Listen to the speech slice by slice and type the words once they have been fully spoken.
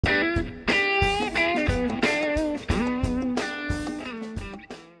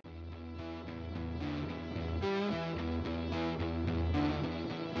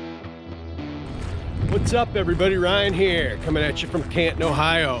What's up everybody, Ryan here, coming at you from Canton,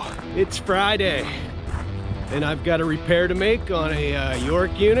 Ohio. It's Friday, and I've got a repair to make on a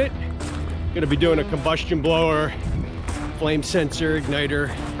York unit. Gonna be doing a combustion blower, flame sensor, igniter,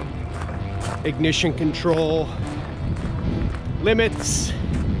 ignition control, limits,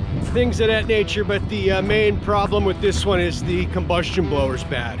 things of that nature, but the main problem with this one is the combustion blower's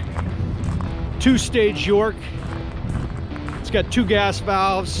bad. Two-stage York. It's got two gas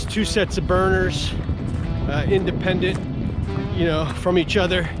valves, two sets of burners, independent, you know, from each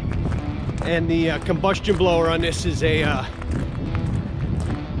other, and the combustion blower on this is a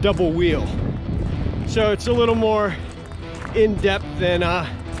double wheel, so it's a little more in-depth than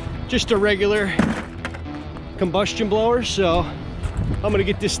just a regular combustion blower. So I'm gonna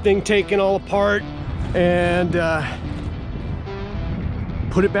get this thing taken all apart and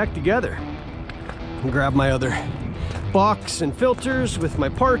put it back together and grab my other box and filters with my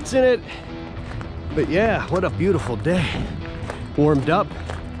parts in it. But yeah, what a beautiful day. Warmed up,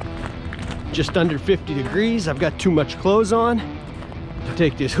 just under 50 degrees. I've got too much clothes on to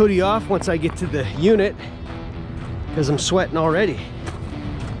take this hoodie off once I get to the unit because I'm sweating already.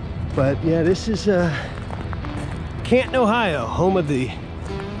 But yeah, this is Canton, Ohio, home of the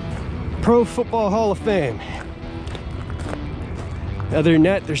Pro Football Hall of Fame. Other than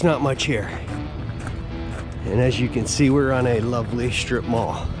that, there's not much here. And as you can see, we're on a lovely strip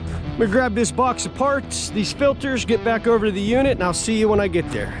mall. I'm gonna grab this box of parts, these filters, get back over to the unit, and I'll see you when I get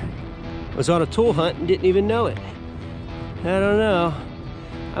there. I was on a tool hunt and didn't even know it. I don't know.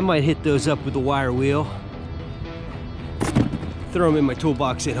 I might hit those up with a wire wheel. Throw them in my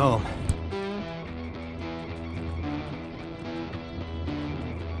toolbox at home.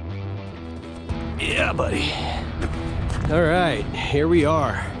 Yeah, buddy. All right, here we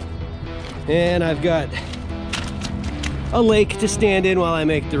are. And I've got a lake to stand in while I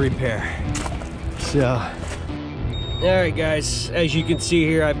make the repair. So, all right guys, as you can see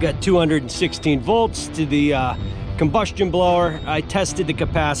here, I've got 216 volts to the combustion blower. I tested the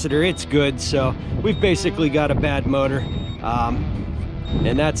capacitor, it's good. So we've basically got a bad motor,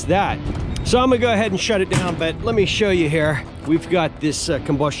 and that's that. So I'm gonna go ahead and shut it down, but let me show you here. We've got this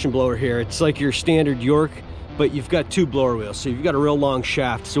combustion blower here. It's like your standard York, but you've got two blower wheels, so you've got a real long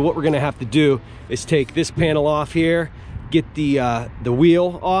shaft. So what we're gonna have to do is take this panel off here, get the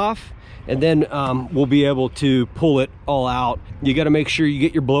wheel off, and then we'll be able to pull it all out. You got to make sure you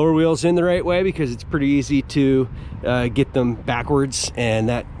get your blower wheels in the right way because it's pretty easy to get them backwards, and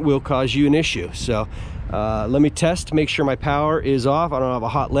that will cause you an issue. So let me test, make sure my power is off. I don't have a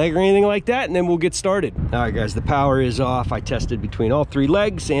hot leg or anything like that, and then we'll get started. All right guys, the power is off. I tested between all three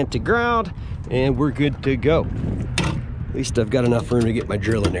legs and to ground, and we're good to go. At least I've got enough room to get my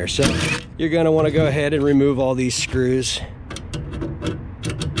drill in there. So you're gonna wanna go ahead and remove all these screws.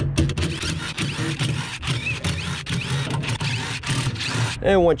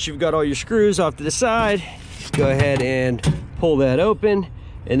 And once you've got all your screws off to the side, go ahead and pull that open.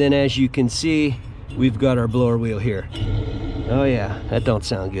 And then as you can see, we've got our blower wheel here. Oh yeah, that don't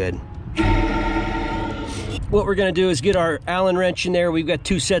sound good. What we're gonna do is get our Allen wrench in there. We've got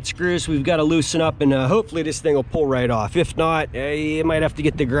two set screws we've got to loosen up, and hopefully this thing will pull right off. If not, you might have to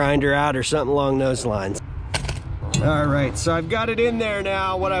get the grinder out or something along those lines. All right, so I've got it in there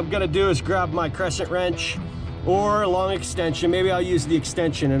now. What I'm gonna do is grab my crescent wrench or a long extension. Maybe I'll use the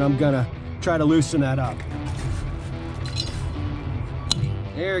extension, and I'm gonna try to loosen that up.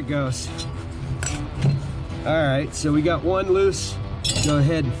 There it goes. All right, so we got one loose. Go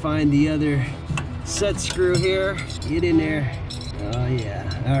ahead and find the other set screw here, get in there. Oh yeah,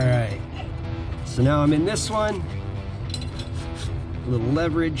 all right. So now I'm in this one, a little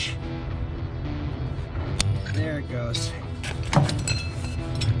leverage. There it goes.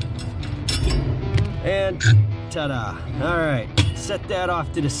 And ta-da. All right, set that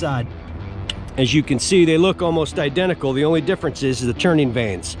off to the side. As you can see, they look almost identical. The only difference is the turning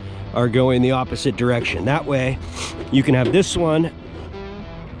vanes are going the opposite direction. That way you can have this one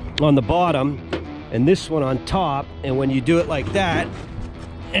on the bottom and this one on top, and when you do it like that,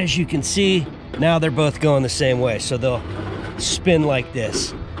 as you can see, now they're both going the same way, so they'll spin like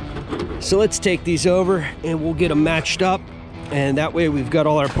this. So let's take these over and we'll get them matched up, and that way we've got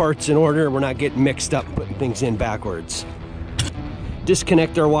all our parts in order and we're not getting mixed up putting things in backwards.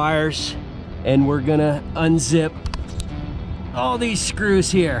 Disconnect our wires, and we're gonna unzip all these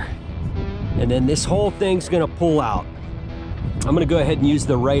screws here, and then this whole thing's gonna pull out. I'm gonna go ahead and use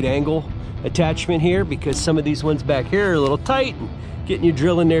the right angle attachment here because some of these ones back here are a little tight, and getting your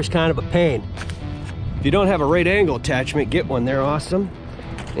drill in there is kind of a pain. If you don't have a right angle attachment, get one. They're awesome,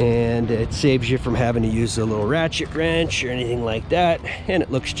 and it saves you from having to use a little ratchet wrench or anything like that, and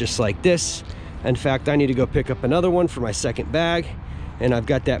it looks just like this. In fact, I need to go pick up another one for my second bag. And I've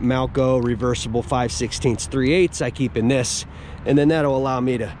got that Malco reversible 5/16 3/8 I keep in this. And then that'll allow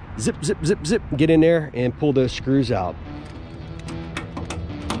me to zip, zip, zip, zip, get in there and pull those screws out.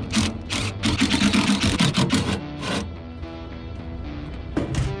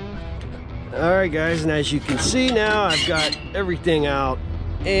 All right, guys, and as you can see now, I've got everything out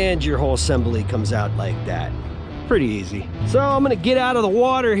and your whole assembly comes out like that. Pretty easy. So I'm gonna get out of the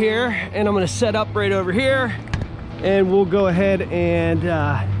water here and I'm gonna set up right over here and we'll go ahead and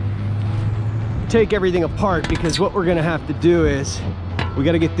take everything apart, because what we're gonna have to do is we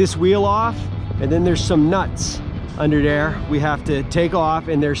gotta get this wheel off, and then there's some nuts under there we have to take off,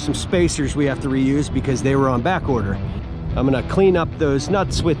 and there's some spacers we have to reuse because they were on back order. I'm gonna clean up those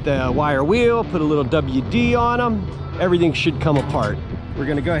nuts with the wire wheel, put a little WD on them. Everything should come apart. We're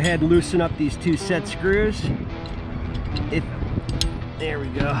gonna go ahead and loosen up these 2 set screws. There we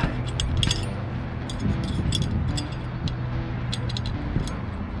go.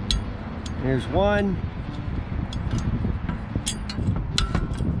 There's 1.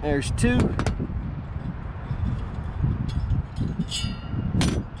 There's 2.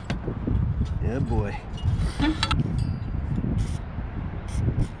 Yeah, boy.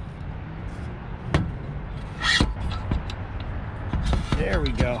 There we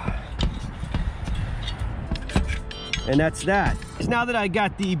go. And that's that. Now that I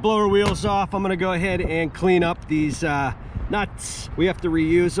got the blower wheels off, I'm gonna go ahead and clean up these nuts. We have to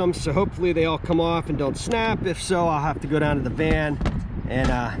reuse them, so hopefully they all come off and don't snap. If so, I'll have to go down to the van and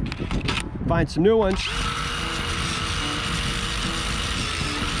find some new ones.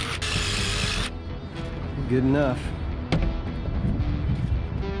 Good enough.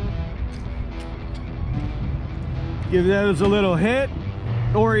 Give those a little hit.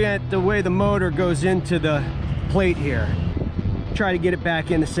 Orient the way the motor goes into the plate here. Try to get it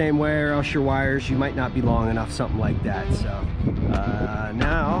back in the same way, or else your wires, you might not be long enough, something like that. So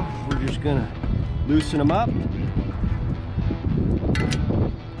now we're just gonna loosen them up.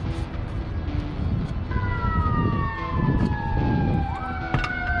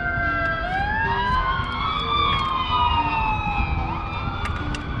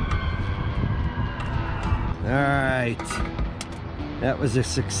 All right, that was a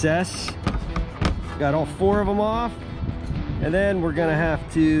success. Got all 4 of them off, and then we're gonna have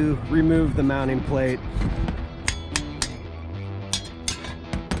to remove the mounting plate.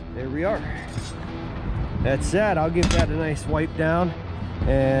 There we are. That's that. I'll give that a nice wipe down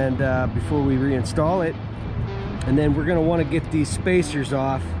and before we reinstall it. And then we're gonna want to get these spacers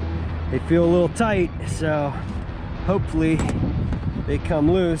off. They feel a little tight, so hopefully they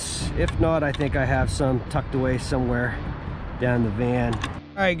come loose. If not, I think I have some tucked away somewhere down the van.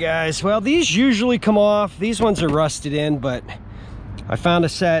 All right, guys, well, these usually come off. These ones are rusted in, but I found a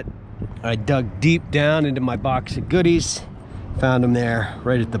set. I dug deep down into my box of goodies, found them there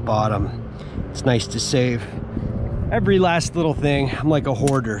right at the bottom. It's nice to save every last little thing. I'm like a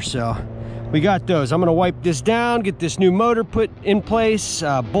hoarder, so we got those. I'm gonna wipe this down, get this new motor put in place,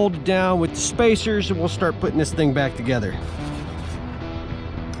 bolt it down with the spacers, and we'll start putting this thing back together.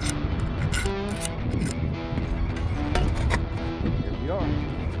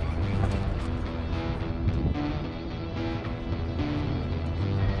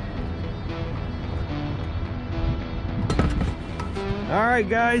 All right,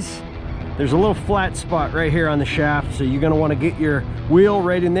 guys, there's a little flat spot right here on the shaft, so you're gonna wanna get your wheel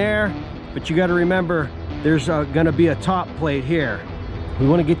right in there, but you gotta remember there's gonna be a top plate here. We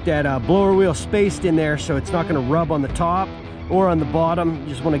wanna get that blower wheel spaced in there so it's not gonna rub on the top or on the bottom. You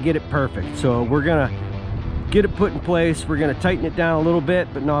just wanna get it perfect. So we're gonna get it put in place. We're gonna tighten it down a little bit,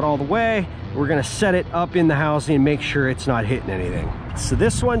 but not all the way. We're gonna set it up in the housing and make sure it's not hitting anything. So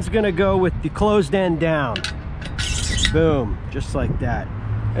this one's gonna go with the closed end down. Boom, just like that.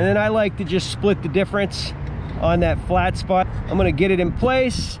 And then I like to just split the difference on that flat spot. I'm gonna get it in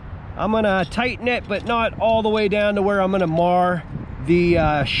place. I'm gonna tighten it, but not all the way down to where I'm gonna mar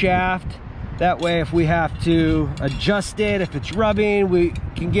the shaft. That way, if we have to adjust it, if it's rubbing, we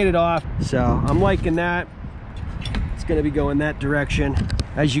can get it off. So I'm liking that. It's gonna be going that direction.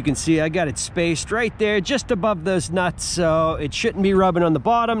 As you can see, I got it spaced right there, just above those nuts, so it shouldn't be rubbing on the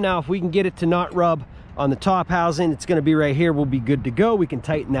bottom. Now, if we can get it to not rub on the top housing, it's going to be right here. We'll be good to go. We can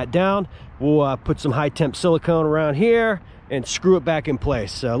tighten that down. We'll put some high temp silicone around here and screw it back in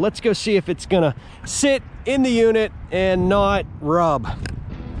place. So let's go see if it's going to sit in the unit and not rub.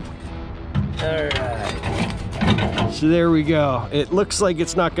 All right, so there we go. It looks like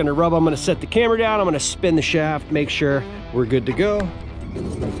it's not going to rub. I'm going to set the camera down. I'm going to spin the shaft, make sure we're good to go.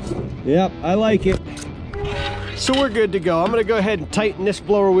 Yep, I like it. So we're good to go. I'm going to go ahead and tighten this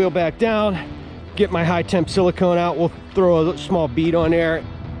blower wheel back down. get my high temp silicone out. We'll throw a small bead on there.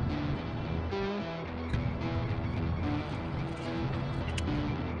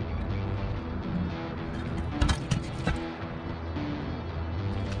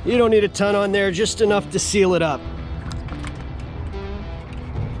 You don't need a ton on there, just enough to seal it up.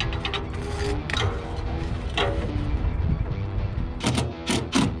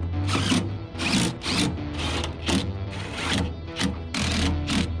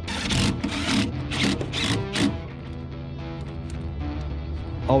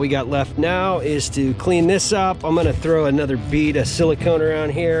 All we got left now is to clean this up. I'm gonna throw another bead of silicone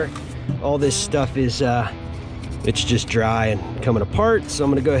around here. All this stuff is it's just dry and coming apart, so I'm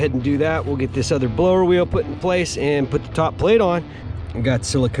gonna go ahead and do that. We'll get this other blower wheel put in place and put the top plate on. I've got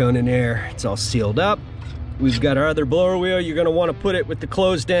silicone in there, it's all sealed up. We've got our other blower wheel. You're gonna wanna put it with the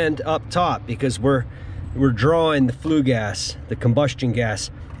closed end up top because we're drawing the flue gas, the combustion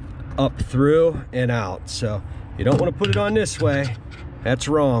gas, up through and out. So you don't wanna put it on this way. That's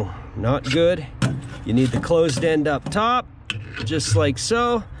wrong, not good. You need the closed end up top, just like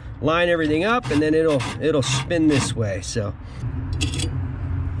so. Line everything up and then it'll spin this way. So,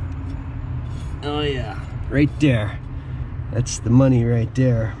 oh yeah, right there. That's the money right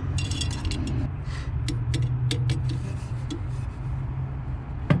there.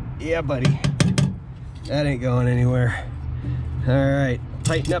 Yeah, buddy, that ain't going anywhere. All right,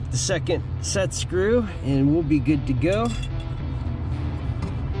 tighten up the second set screw and we'll be good to go.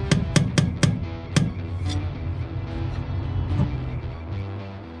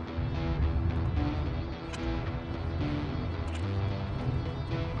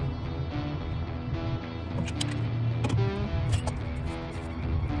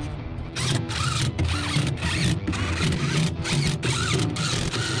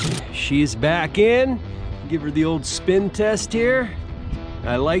 She's back in. Give her the old spin test here.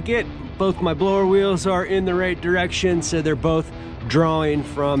 I like it. Both my blower wheels are in the right direction, so they're both drawing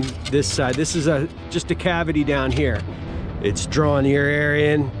from this side. This is just a cavity down here. It's drawing the air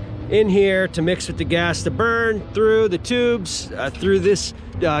in here to mix with the gas to burn through the tubes, through this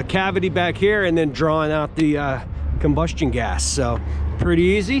cavity back here, and then drawing out the combustion gas. So pretty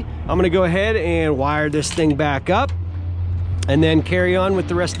easy. I'm gonna go ahead and wire this thing back up and then carry on with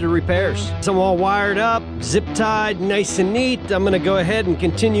the rest of the repairs. So I'm all wired up, zip tied, nice and neat. I'm gonna go ahead and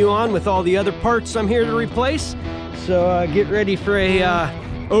continue on with all the other parts I'm here to replace. So get ready for a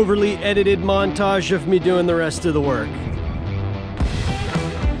overly edited montage of me doing the rest of the work.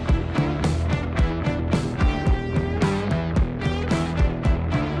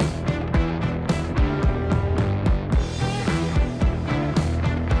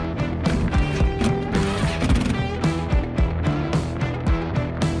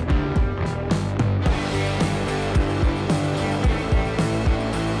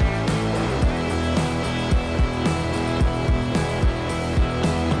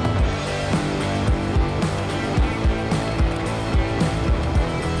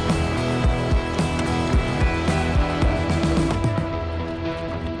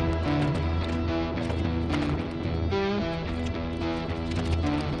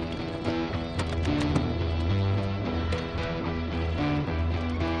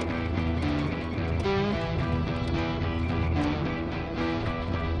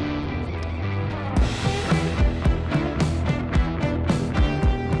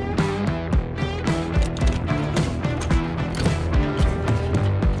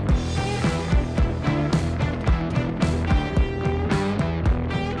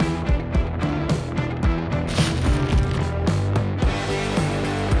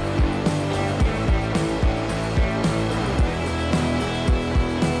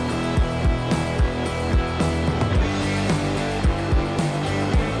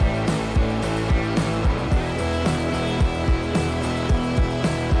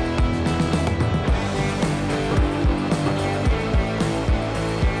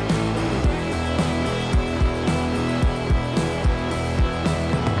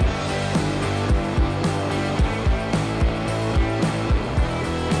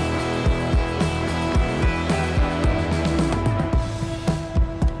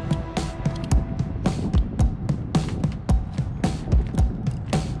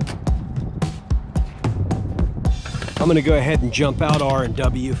 I'm gonna go ahead and jump out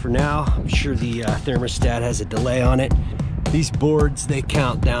R&W for now. I'm sure the thermostat has a delay on it. These boards, they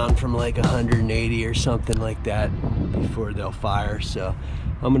count down from like 180 or something like that before they'll fire. So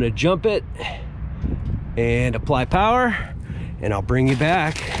I'm gonna jump it and apply power, and I'll bring you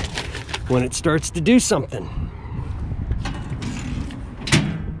back when it starts to do something.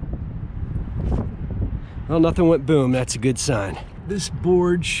 Well, nothing went boom, that's a good sign. this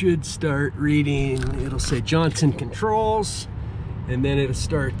board should start reading. It'll say Johnson Controls, and then it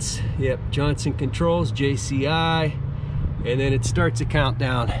starts, yep, Johnson Controls, JCI, and then it starts a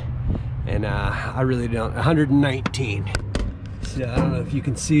countdown. And I really don't, 119. So I don't know if you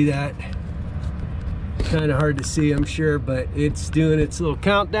can see that. Kind of hard to see, I'm sure, but it's doing its little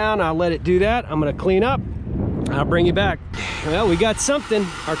countdown. I'll let it do that. I'm gonna clean up. I'll bring you back. Well, we got something.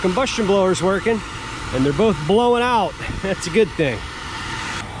 Our combustion blower's working, and they're both blowing out. That's a good thing.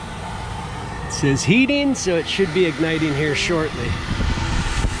 It says heating, so it should be igniting here shortly.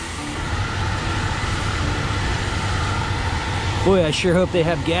 Boy, I sure hope they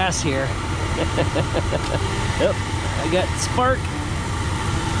have gas here. Yep, I got spark.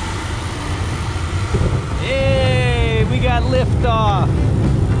 Hey, we got liftoff.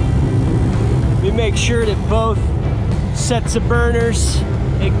 Let me make sure that both sets of burners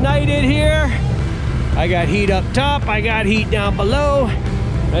ignited here. I got heat up top, I got heat down below.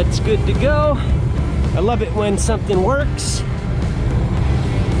 That's good to go. I love it when something works.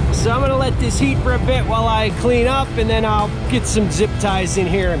 So I'm gonna let this heat for a bit while I clean up, and then I'll get some zip ties in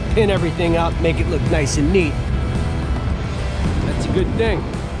here and pin everything up, make it look nice and neat. That's a good thing.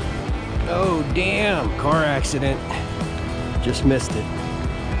 Oh damn, car accident. Just missed it.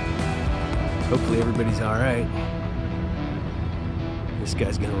 Hopefully everybody's all right. This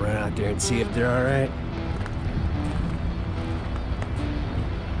guy's gonna run out there and see if they're all right.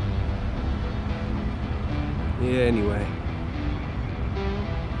 Yeah, anyway.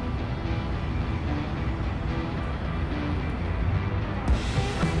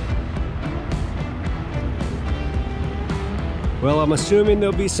 Well, I'm assuming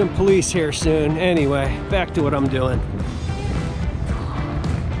there'll be some police here soon. Anyway, back to what I'm doing.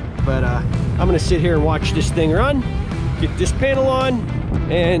 But I'm gonna sit here and watch this thing run, get this panel on,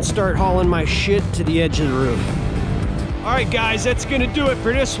 and start hauling my shit to the edge of the roof. All right, guys, that's gonna do it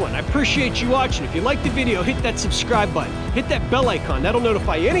for this one. I appreciate you watching. If you liked the video, hit that subscribe button. Hit that bell icon. That'll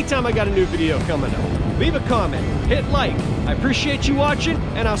notify you anytime I got a new video coming up. Leave a comment, hit like. I appreciate you watching,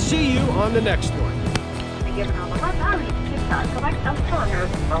 and I'll see you on the next one. I'm telling her,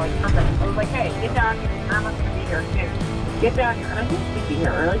 I was like, hey, get down here. I'm not going to be here soon. Get down here. And I need to be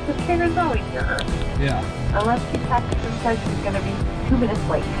here early because Karen's always here. Yeah. Unless she texts and says she's going to be 2 minutes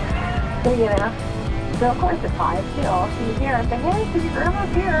late. So, you know. So, of course, at 5 still, she's here. I say, hey, so your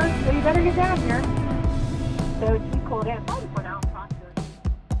grandma's here, so you better get down here. So she called in.